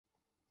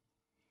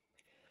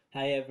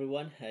Hi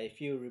everyone.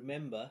 If you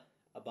remember,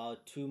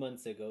 about 2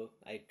 months ago,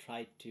 I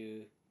tried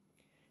to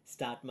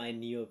start my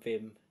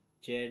NeoVim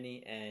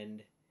journey,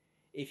 and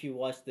if you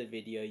watched the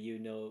video, you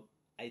know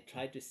I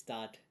tried to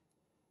start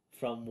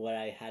from where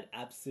I had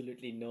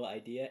absolutely no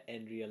idea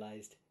and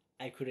realized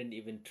I couldn't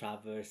even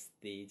traverse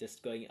the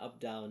just going up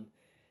down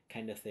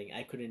kind of thing.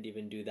 I couldn't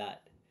even do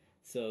that.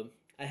 So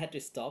I had to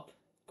stop,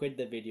 quit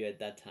the video at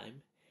that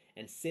time,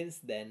 and since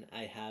then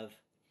I have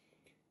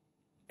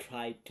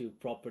tried to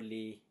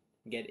properly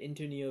get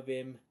into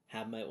NeoVim,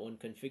 have my own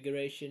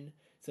configuration.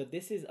 So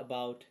this is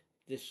about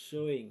just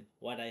showing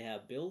what I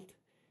have built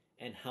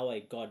and how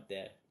I got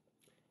there,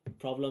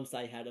 problems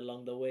I had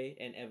along the way,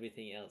 and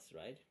everything else,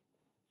 right?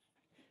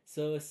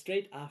 So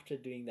straight after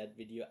doing that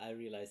video, I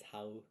realized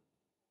how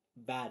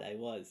bad I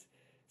was.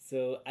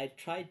 So I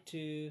tried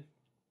to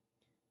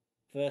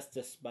first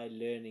just by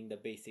learning the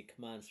basic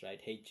commands, right?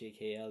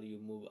 HJKL, you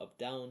move up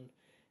down,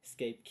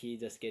 escape key,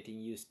 just getting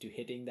used to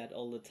hitting that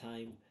all the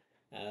time,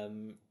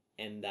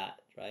 and that,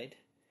 right?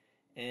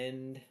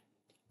 And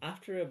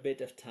after a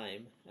bit of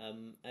time,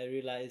 I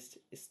realized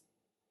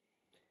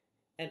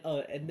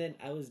and then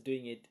I was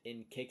doing it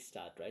in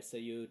Kickstart, right? So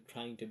you're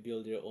trying to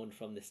build your own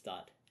from the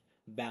start.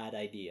 Bad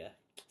idea.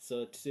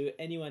 So to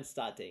anyone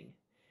starting,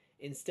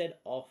 instead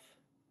of,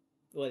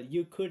 well,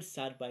 you could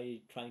start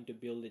by trying to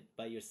build it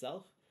by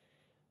yourself,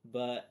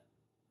 but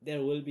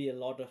there will be a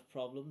lot of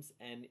problems,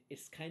 and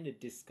it's kind of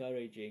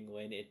discouraging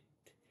when it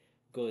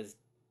goes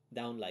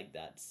down like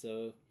that.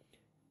 So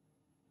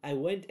I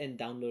went and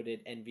downloaded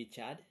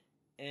NVChat,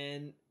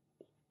 and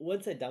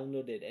once I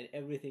downloaded and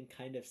everything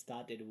kind of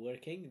started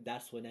working,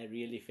 that's when I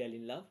really fell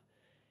in love.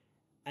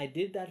 I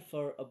did that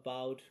for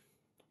about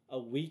a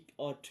week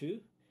or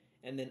two,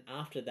 and then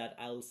after that,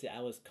 I'll say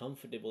I was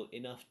comfortable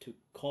enough to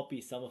copy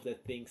some of the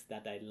things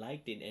that I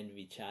liked in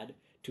NVChat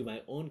to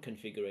my own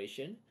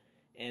configuration,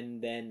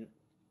 and then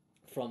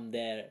from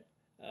there,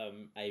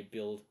 I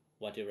build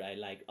whatever I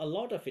like. A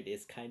lot of it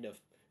is kind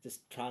of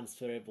just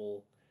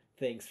transferable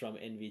things from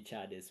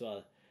NVChat as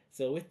well.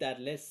 So with that,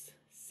 let's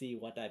see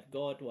what I've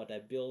got, what I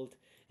built,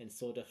 and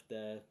sort of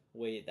the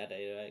way that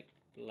I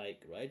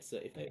like, right? So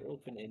if I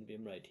open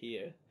NVim right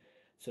here,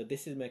 so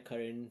this is my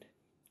current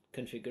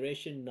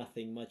configuration,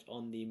 nothing much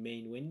on the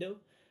main window.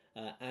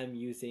 I'm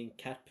using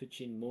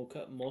Capuchin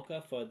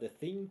Mocha for the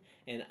theme,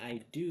 and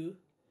I do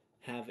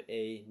have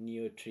a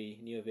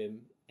NeoVim,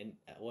 and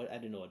what I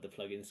don't know what the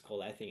plugin is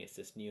called. I think it's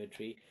just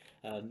NeoTree,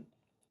 um,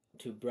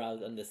 to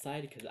browse on the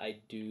side because I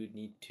do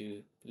need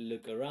to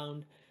look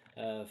around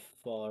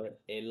for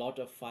a lot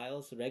of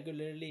files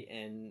regularly,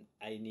 and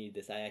I need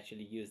this. I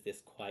actually use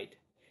this quite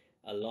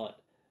a lot.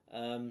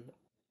 Um,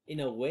 in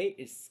a way,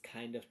 it's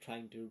kind of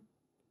trying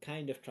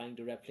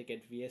to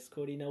replicate VS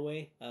Code in a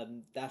way.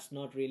 That's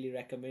not really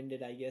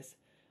recommended, I guess.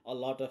 A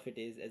lot of it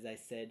is, as I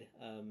said,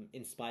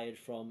 inspired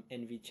from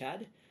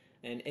NVChat.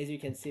 And as you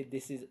can see,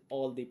 this is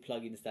all the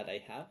plugins that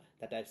I have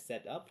that I've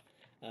set up.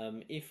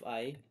 If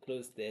I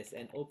close this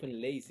and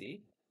open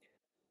Lazy,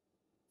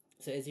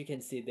 so as you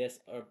can see, there's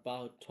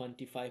about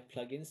 25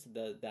 plugins.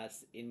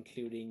 That's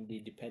including the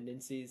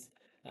dependencies.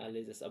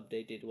 Let's just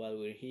update it while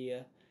we're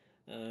here.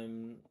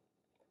 Um,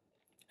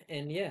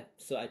 and yeah,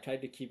 so I try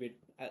to keep it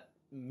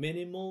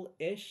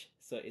minimal-ish,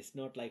 so it's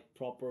not like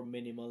proper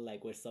minimal,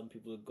 like where some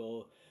people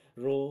go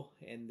raw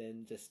and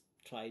then just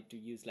try to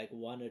use like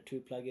one or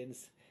two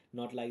plugins.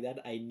 Not like that.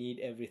 I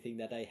need everything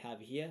that I have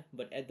here,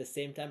 but at the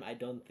same time, I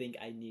don't think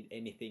I need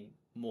anything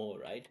more,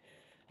 right?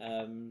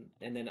 And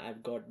then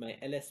I've got my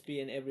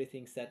LSP and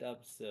everything set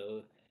up.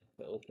 So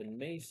I open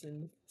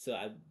Mason, so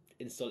I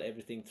install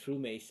everything through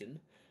Mason.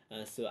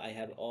 So I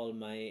have all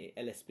my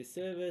LSP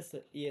servers,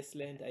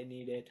 ESLint I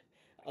need it.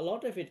 A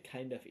lot of it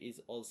kind of is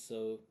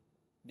also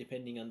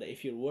depending on the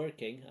if you're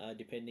working,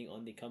 depending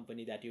on the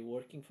company that you're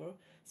working for.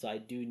 So I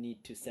do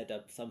need to set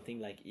up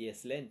something like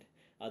ESLint.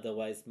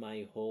 Otherwise,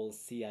 my whole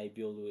CI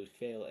build will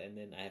fail, and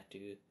then I have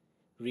to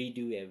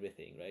redo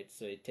everything, right?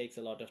 So it takes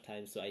a lot of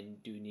time. So I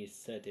do need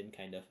certain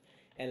kind of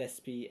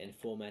LSP and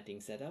formatting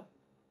setup.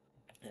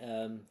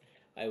 Um,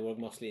 I work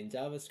mostly in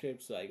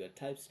JavaScript, so I got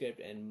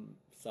TypeScript, and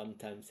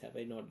sometimes have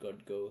I not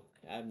got Go.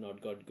 I've not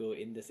got Go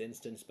in this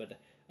instance, but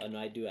no,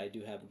 I do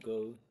have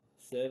Go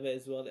server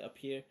as well up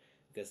here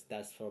because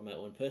that's for my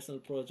own personal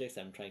projects.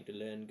 I'm trying to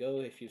learn Go.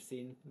 If you've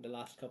seen the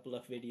last couple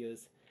of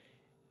videos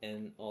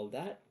and all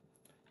that,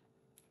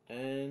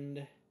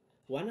 and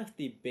one of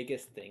the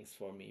biggest things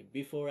for me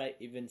before I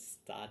even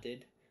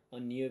started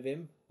on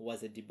NeoVim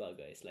was a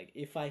debugger. It's like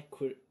if I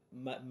could,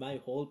 my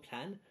whole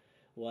plan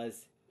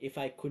was if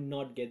I could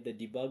not get the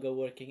debugger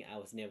working, I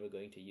was never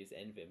going to use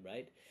NVim,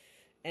 right?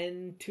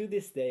 And to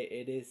this day,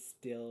 it is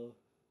still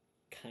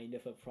kind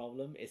of a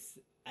problem.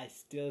 I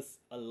still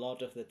a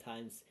lot of the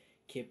times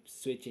keep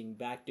switching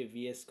back to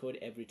VS Code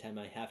every time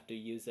I have to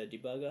use a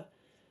debugger.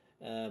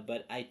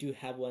 But I do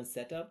have one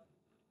set up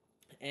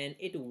and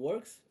it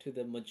works to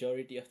the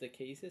majority of the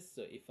cases.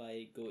 So if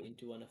I go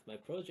into one of my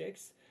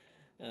projects,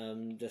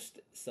 just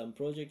some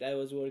project I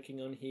was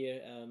working on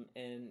here,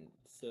 and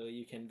so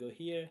you can go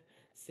here,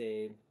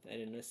 say, I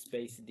don't know,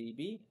 space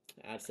db,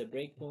 adds a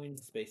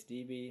breakpoint, space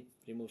db,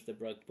 removes the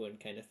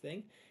breakpoint kind of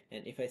thing.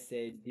 And if I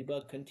say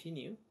debug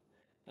continue,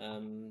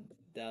 um,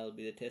 that'll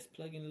be the test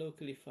plugin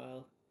locally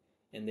file.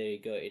 And there you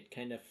go. It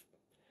kind of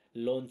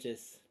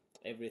launches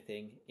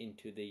everything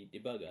into the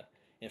debugger.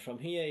 And from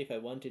here, if I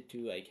wanted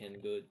to, I can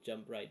go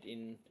jump right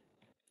in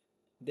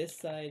this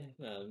side,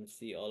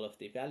 see all of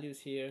the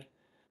values here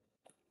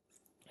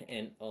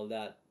and all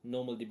that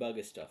normal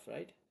debugger stuff,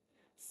 right?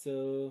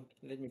 So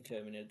let me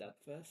terminate that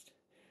first.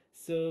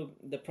 So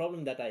the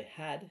problem that I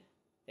had,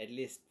 at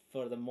least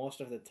for the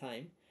most of the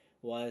time,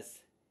 was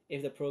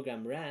if the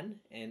program ran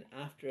and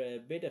after a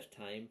bit of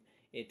time,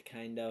 it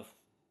kind of,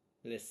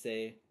 let's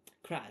say,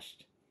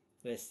 crashed.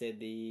 Let's say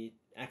the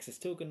access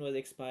token was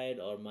expired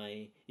or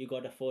you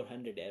got a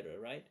 400 error,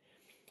 right?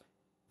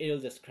 It'll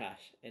just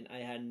crash. And I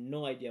had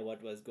no idea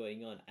what was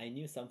going on. I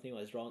knew something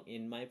was wrong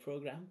in my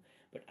program,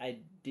 but I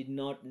did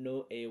not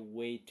know a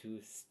way to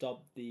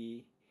stop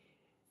the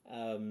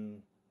um,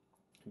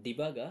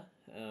 debugger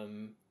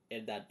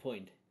at that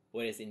point.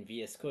 Whereas in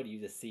VS Code, you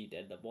just see it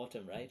at the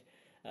bottom, right?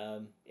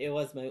 It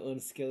was my own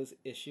skills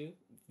issue.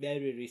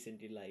 Very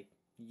recently, like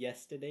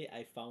yesterday,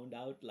 I found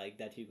out like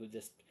that you could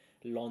just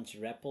launch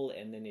REPL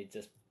and then it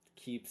just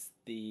keeps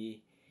the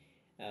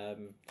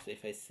so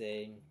if I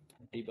say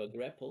debug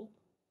REPL,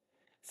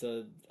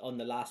 so on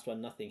the last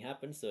one, nothing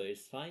happened, so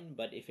it's fine.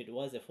 But if it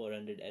was a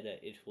 400 error,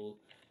 it will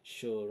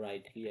show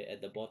right here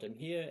at the bottom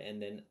here,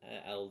 and then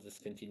I'll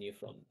just continue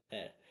from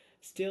there.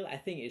 Still, I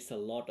think it's a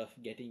lot of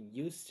getting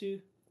used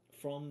to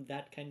from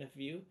that kind of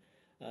view.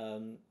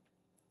 Um,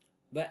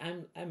 but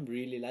I'm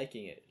really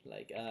liking it.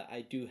 Like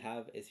I do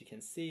have, as you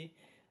can see,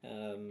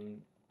 um,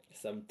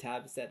 some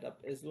tabs set up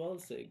as well.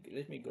 So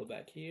let me go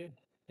back here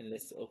and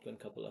let's open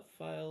a couple of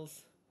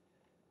files.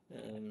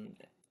 Um,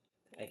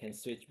 I can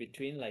switch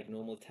between like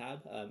normal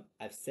tab.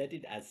 I've set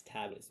it as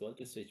tab as well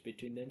to switch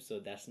between them, so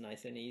that's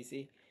nice and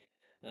easy.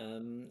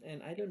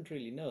 And I don't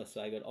really know,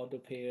 so I got auto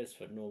pairs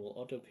for normal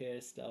auto pair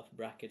stuff,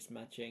 brackets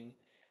matching,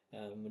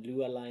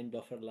 Lua line,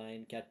 buffer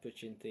line, cat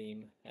pushing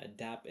theme,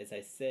 DAP. As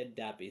I said,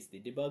 DAP is the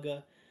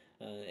debugger,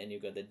 and you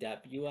got the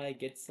DAP UI,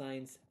 get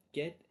signs,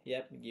 get.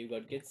 Yep, you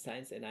got get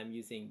signs, and I'm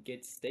using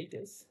get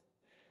status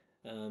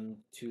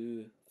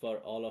to for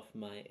all of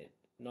my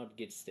not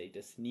git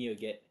status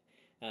NeoGet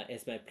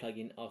as my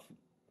plugin of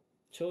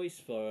choice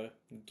for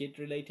git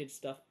related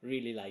stuff.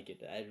 Really like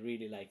it. I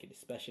really like it,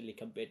 especially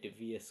compared to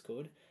VS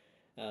Code,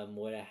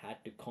 where I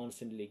had to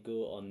constantly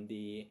go on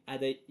the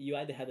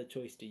either had a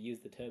choice to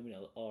use the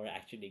terminal or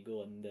actually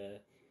go on the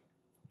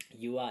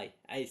UI.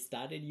 I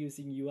started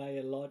using UI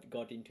a lot,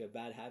 got into a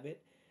bad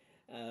habit.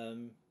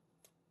 um,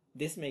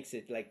 this makes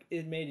it like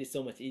it made it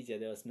so much easier.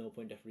 There was no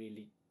point of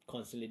really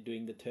constantly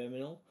doing the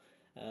terminal.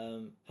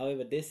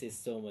 However, this is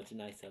so much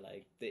nicer.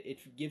 Like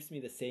it gives me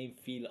the same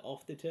feel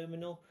of the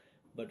terminal,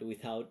 but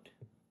without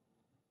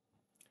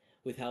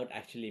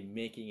actually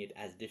making it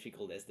as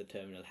difficult as the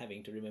terminal,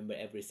 having to remember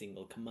every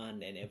single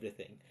command and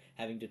everything,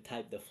 having to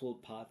type the full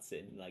paths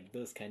in, like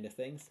those kind of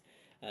things.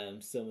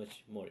 So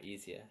much more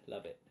easier.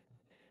 Love it.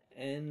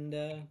 And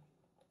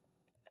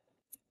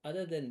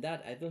other than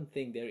that, I don't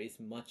think there is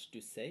much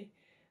to say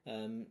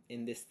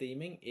in this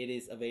theming. It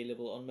is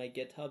available on my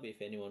GitHub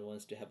if anyone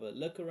wants to have a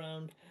look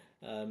around.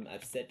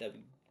 I've set up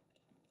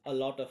a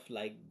lot of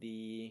like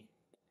the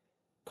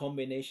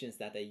combinations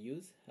that I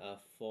use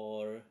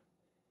for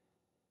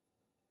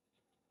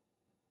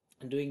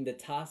doing the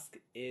task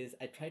is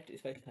I try to,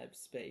 if I type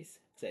space,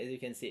 so as you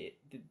can see,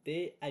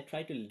 I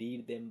try to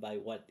lead them by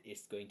what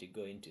it's going to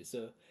go into.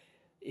 So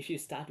if you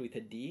start with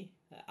a D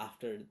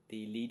after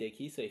the leader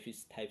key, so if you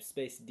type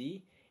space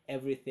D,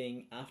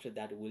 everything after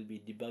that will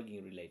be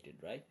debugging related,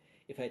 right?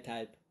 If I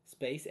type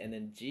space and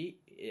then G,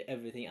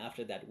 everything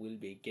after that will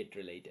be git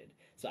related.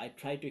 So I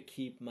try to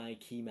keep my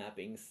key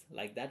mappings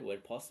like that where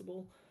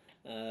possible.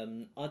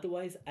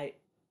 Otherwise,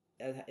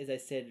 as I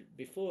said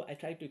before, I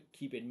try to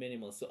keep it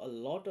minimal. So a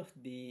lot of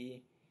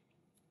the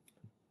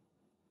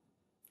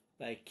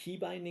like key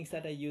bindings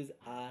that I use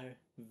are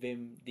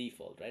Vim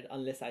default, right?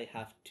 Unless I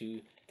have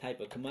to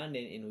type a command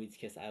in which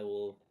case I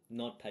will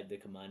not type the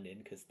command in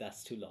because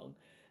that's too long.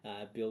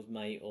 Build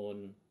my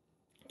own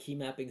key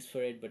mappings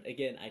for it, but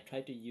again, I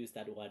try to use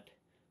that what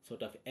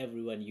sort of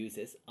everyone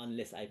uses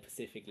unless I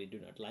specifically do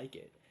not like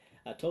it.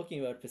 Talking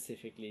about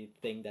specifically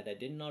thing that I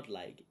did not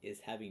like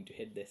is having to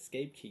hit the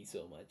escape key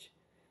so much.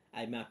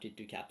 I mapped it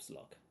to caps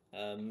lock.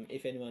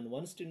 If anyone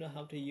wants to know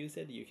how to use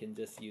it, you can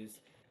just use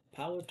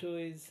Power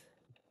Toys.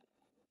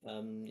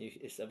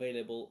 It's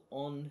available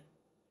on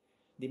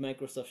the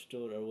Microsoft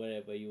Store or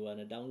wherever you want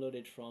to download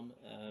it from.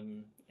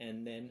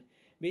 And then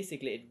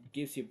basically it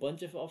gives you a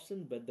bunch of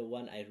options, but the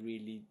one I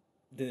really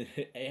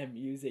am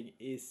using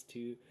is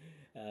to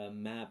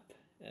map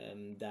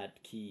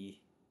that key.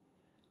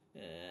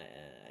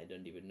 I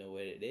don't even know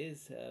where it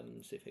is.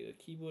 So if I go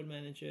keyboard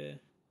manager,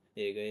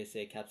 there you go. You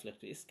say caps lock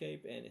to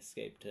escape, and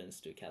escape turns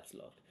to caps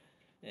lock.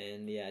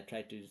 And yeah, I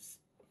tried to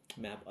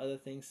map other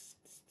things,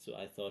 so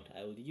I thought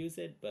I would use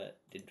it, but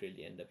didn't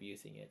really end up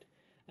using it.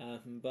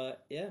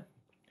 But yeah,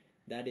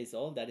 that is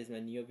all. That is my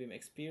NeoVim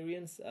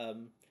experience.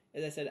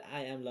 As I said,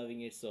 I am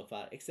loving it so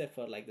far, except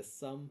for like the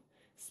some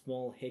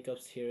small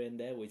hiccups here and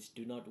there which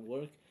do not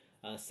work.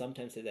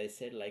 Sometimes, as I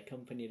said, like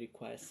company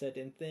requires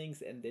certain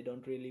things and they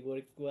don't really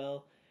work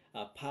well.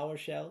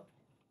 PowerShell,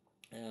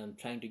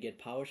 trying to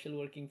get PowerShell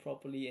working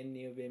properly in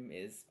NeoVim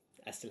is,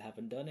 I still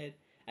haven't done it.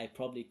 I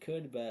probably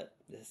could, but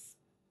this,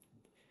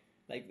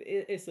 like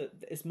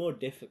it's more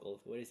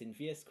difficult. Whereas in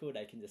VS Code,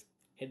 I can just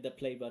hit the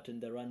play button,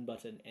 the run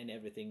button, and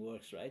everything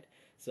works, right?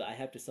 So I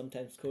have to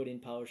sometimes code in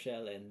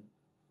PowerShell, and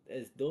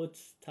as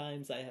those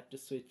times I have to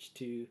switch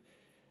to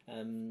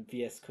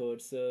VS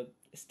Code. So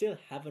still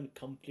haven't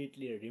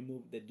completely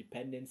removed the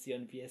dependency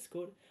on VS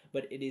Code,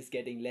 but it is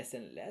getting less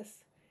and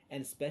less.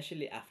 And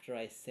especially after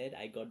I said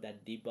I got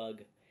that debug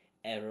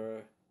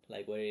error,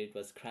 like where it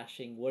was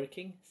crashing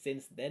working,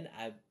 since then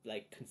I've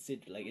like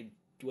considered, like it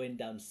went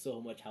down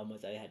so much how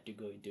much I had to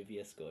go into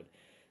VS Code.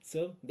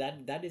 So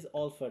that is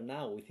all for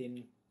now.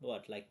 Within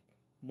what, like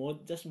more,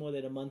 just more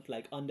than a month,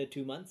 like under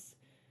 2 months,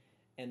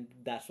 and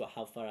that's what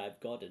how far I've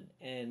gotten.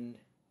 And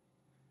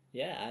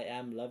yeah, I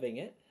am loving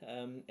it.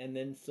 And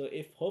then so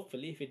if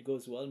hopefully if it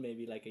goes well,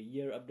 maybe like a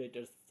year update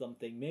or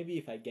something. Maybe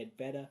if I get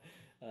better.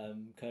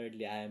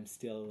 Currently, I am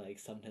still like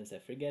sometimes I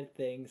forget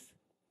things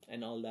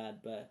and all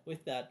that. But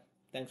with that,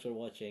 thanks for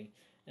watching,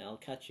 and I'll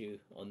catch you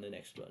on the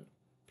next one.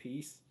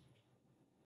 Peace.